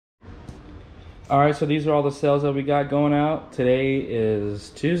All right, so these are all the sales that we got going out. Today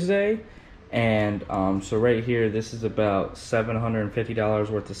is Tuesday, and so right here, this is about $750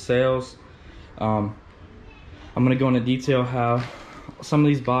 worth of sales. Um, I'm gonna go into detail how some of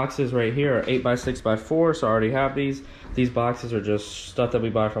these boxes right here are 8x6x4, so I already have these. These boxes are just stuff that we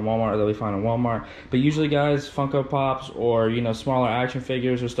buy from Walmart or that we find in Walmart. But usually, guys, Funko Pops or smaller action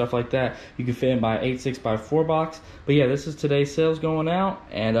figures or stuff like that, you can fit in by 8x6x4 box. But yeah, this is today's sales going out,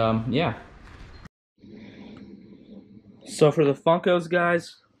 and yeah. So for the Funkos,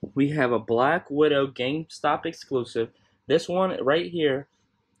 guys, we have a Black Widow GameStop exclusive. This one right here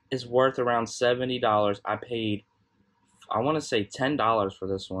is worth around $70. I paid, I want to say $10 for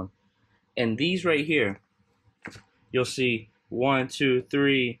this one. And these right here, you'll see 1, 2,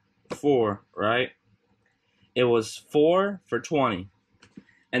 3, 4, right? It was 4 for 20.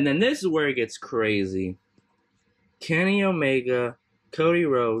 And then this is where it gets crazy. Kenny Omega, Cody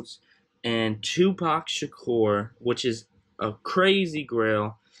Rhodes, and Tupac Shakur, which is a crazy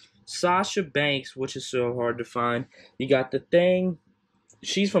grail. Sasha Banks, which is so hard to find. You got The Thing.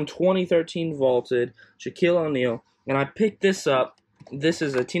 She's from 2013 Vaulted. Shaquille O'Neal. And I picked this up. This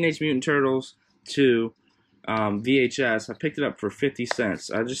is a Teenage Mutant Turtles 2 VHS. I picked it up for 50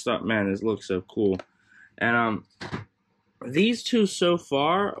 cents. I just thought, man, this looks so cool. And these two so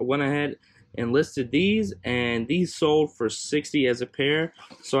far went ahead and listed these, and these sold for 60 as a pair.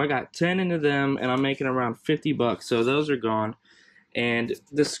 So I got 10 into them, and I'm making around 50 bucks. So those are gone. And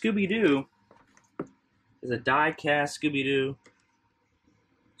the Scooby-Doo is a die-cast Scooby-Doo.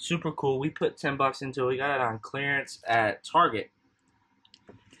 Super cool. We put 10 bucks into it. We got it on clearance at Target.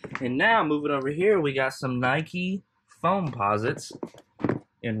 And now, moving over here, we got some Nike foam posits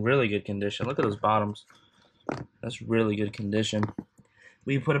in really good condition. Look at those bottoms. That's really good condition.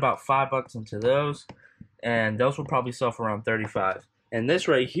 We put about 5 bucks into those, and those will probably sell for around 35. And this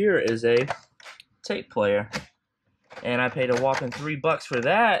right here is a tape player, and I paid a whopping 3 bucks for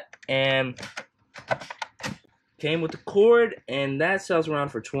that, and came with the cord, and that sells around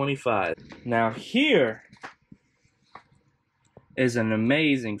for 25. Now here is an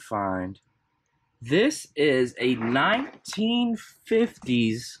amazing find. This is a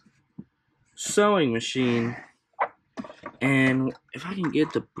 1950s sewing machine, and if I can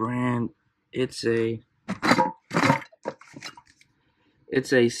get the brand, it's a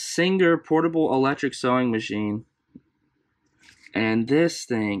Singer portable electric sewing machine, and this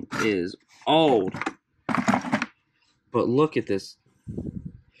thing is old, but look at this.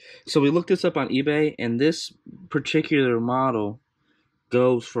 So we looked this up on eBay, and this particular model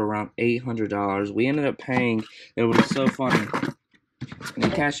goes for around $800. We ended up paying, it was so funny, and the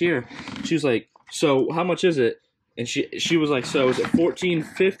cashier, she was like, so how much is it? And she was like, so is it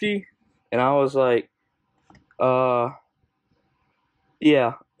 $14.50? And I was like,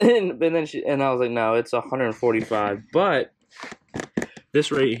 yeah. And then I was like, no, it's $145. But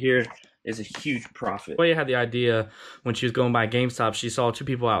this right here is a huge profit. Leia had the idea when she was going by GameStop. She saw 2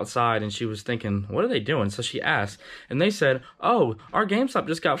 people outside, and she was thinking, what are they doing? So she asked, and they said, oh, our GameStop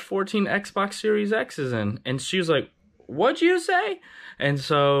just got 14 Xbox Series X's in. And she was like, what'd you say? And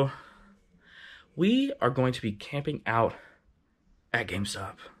so we are going to be camping out at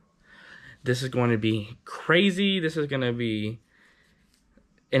GameStop. This is going to be crazy. This is going to be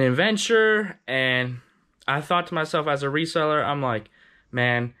an adventure. And I thought to myself, as a reseller, I'm like,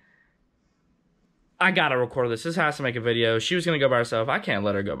 man, I gotta record this. This has to make a video. She was gonna go by herself. I can't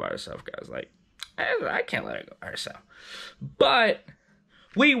let her go by herself, guys. Like, I can't let her go by herself. But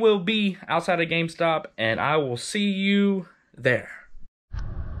we will be outside of GameStop, and I will see you there.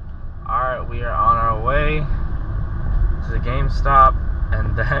 Alright, we are on our way to the GameStop,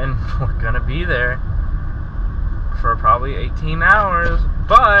 and then we're gonna be there for probably 18 hours,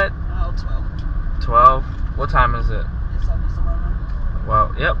 but... Oh, 12. 12? What time is it? It's almost 11.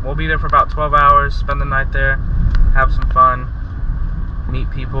 Well, yep, we'll be there for about 12 hours, spend the night there, have some fun, meet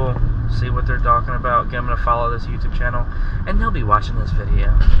people, see what they're talking about, get them to follow this YouTube channel, and they'll be watching this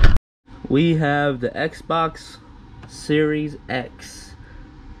video. We have the Xbox Series X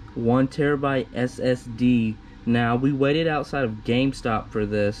 1TB SSD. Now, we waited outside of GameStop for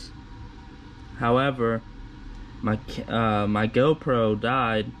this. However, my GoPro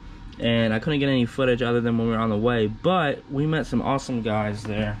died, and I couldn't get any footage other than when we were on the way, but we met some awesome guys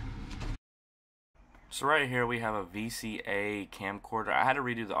there. So right here we have a VCA camcorder. I had to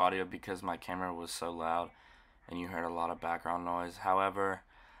redo the audio because my camera was so loud and you heard a lot of background noise. However,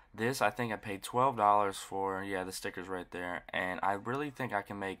 this I think I paid $12 for. Yeah, the sticker's right there, and I really think I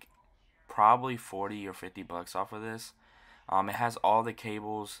can make probably 40 or 50 bucks off of this. It has all the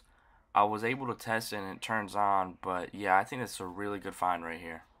cables. I was able to test it and it turns on, but yeah, I think it's a really good find right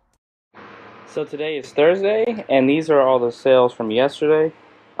here. So today is Thursday, and these are all the sales from yesterday.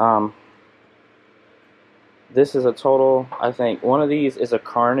 This is a total, I think, one of these is a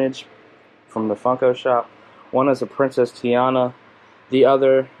Carnage from the Funko shop. One is a Princess Tiana. The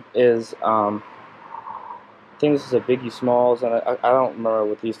other is, I think this is a Biggie Smalls, and I don't remember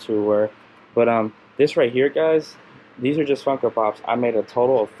what these two were. But this right here, guys, these are just Funko Pops. I made a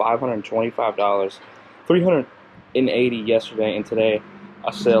total of $525. 380 yesterday, and today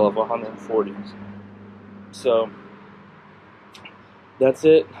a sale of 140. So that's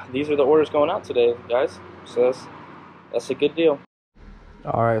it. These are the orders going out today, guys. So that's a good deal.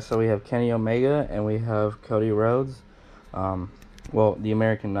 All right, so we have Kenny Omega and we have Cody Rhodes. Well, the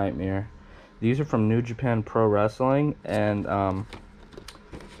American Nightmare. These are from New Japan Pro Wrestling, and I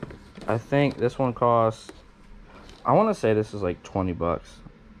think this one costs, I want to say this is like 20 bucks.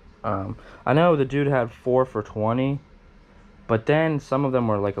 I know the dude had 4 for 20, but then some of them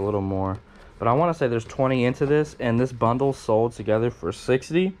were like a little more. But I want to say there's 20 into this, and this bundle sold together for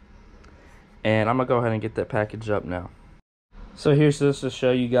 60. And I'm gonna go ahead and get that package up now. So here's just to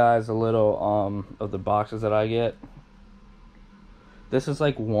show you guys a little of the boxes that I get. This is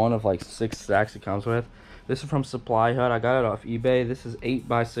like one of like 6 stacks it comes with. This is from Supply Hut. I got it off eBay. This is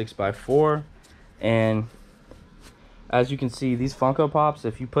 8x6x4, and as you can see, these Funko Pops,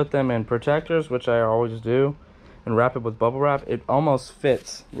 if you put them in protectors, which I always do, and wrap it with bubble wrap, it almost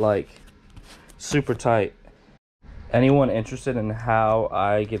fits like super tight. Anyone interested in how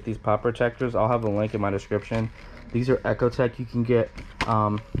I get these pop protectors, I'll have a link in my description. These are ekotek. You can get,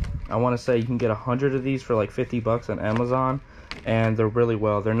 I want to say you can get 100 of these for like 50 bucks on Amazon, and they're really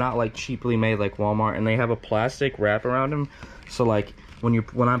well. They're not like cheaply made like Walmart, and they have a plastic wrap around them. So like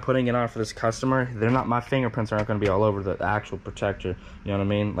when I'm putting it on for this customer, my fingerprints aren't going to be all over the actual protector. You know what I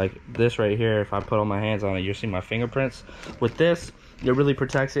mean? Like this right here, if I put all my hands on it, you'll see my fingerprints. With this, it really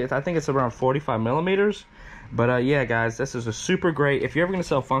protects it. I think it's around 45 millimeters. But yeah, guys, this is a super great. If you're ever going to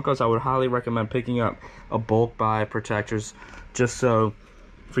sell Funkos, I would highly recommend picking up a bulk buy protectors, just so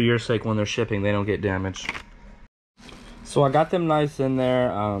for your sake when they're shipping, they don't get damaged. So I got them nice in there.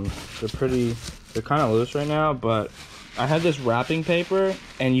 They're kind of loose right now, but I had this wrapping paper,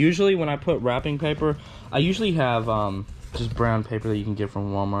 and usually when I put wrapping paper, I usually have just brown paper that you can get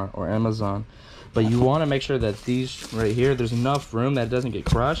from Walmart or Amazon. But you want to make sure that these right here, there's enough room that it doesn't get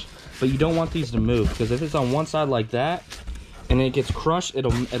crushed. But you don't want these to move, because if it's on one side like that and it gets crushed,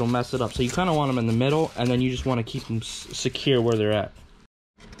 it'll mess it up. So you kind of want them in the middle, and then you just want to keep them secure where they're at.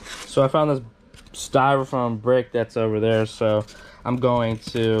 So I found this styrofoam brick that's over there, so I'm going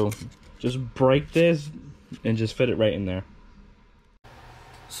to just break this and just fit it right in there.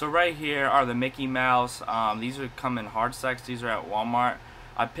 So right here are the Mickey Mouse. These come in hard sacks. These are at Walmart.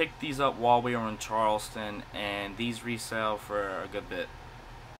 I picked these up while we were in Charleston, and these resell for a good bit.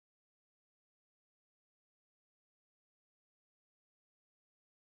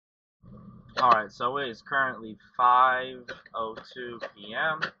 Alright, so it is currently 5:02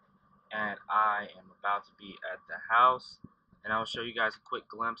 p.m. and I am about to be at the house, and I'll show you guys a quick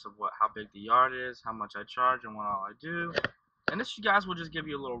glimpse of how big the yard is, how much I charge, and what all I do. And this, you guys, will just give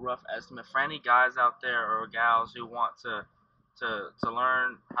you a little rough estimate for any guys out there or gals who want to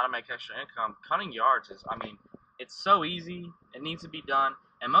learn how to make extra income. Cutting yards is, I mean, it's so easy. It needs to be done,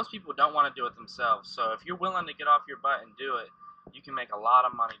 and most people don't want to do it themselves. So if you're willing to get off your butt and do it, you can make a lot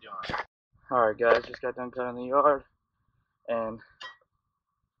of money doing it. Alright guys, just got done cutting the yard and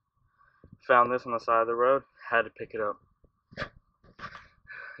found this on the side of the road. Had to pick it up.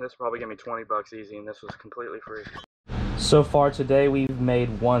 This probably gave me 20 bucks easy, and this was completely free. So far today, we've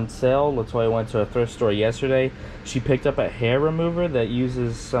made one sale. Latoya went to a thrift store yesterday. She picked up a hair remover that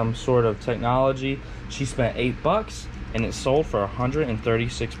uses some sort of technology. She spent 8 bucks, and it sold for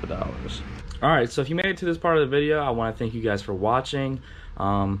 $136. Alright, so if you made it to this part of the video, I want to thank you guys for watching.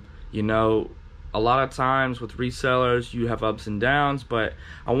 You know, a lot of times with resellers, you have ups and downs, but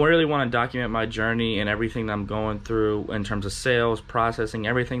I really want to document my journey and everything that I'm going through in terms of sales, processing,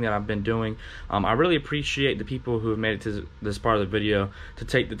 everything that I've been doing. I really appreciate the people who have made it to this part of the video to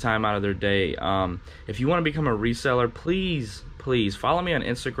take the time out of their day. If you want to become a reseller, please follow me on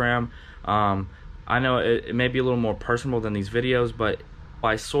Instagram. I know it may be a little more personal than these videos, but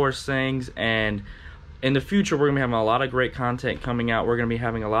I source things, and in the future, we're going to be having a lot of great content coming out. We're going to be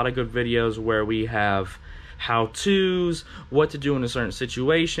having a lot of good videos where we have how-tos, what to do in a certain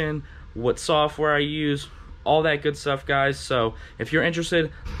situation, what software I use, all that good stuff, guys. So if you're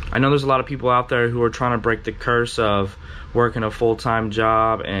interested, I know there's a lot of people out there who are trying to break the curse of working a full-time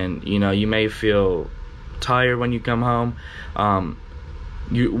job, and you know, you may feel tired when you come home.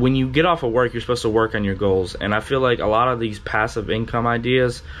 when you get off of work, you're supposed to work on your goals. And I feel like a lot of these passive income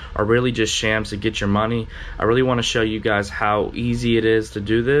ideas are really just shams to get your money. I really want to show you guys how easy it is to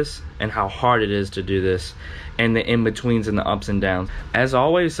do this and how hard it is to do this, and the in-betweens and the ups and downs. As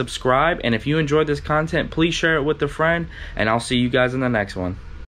always, subscribe, and if you enjoyed this content, please share it with a friend, and I'll see you guys in the next one.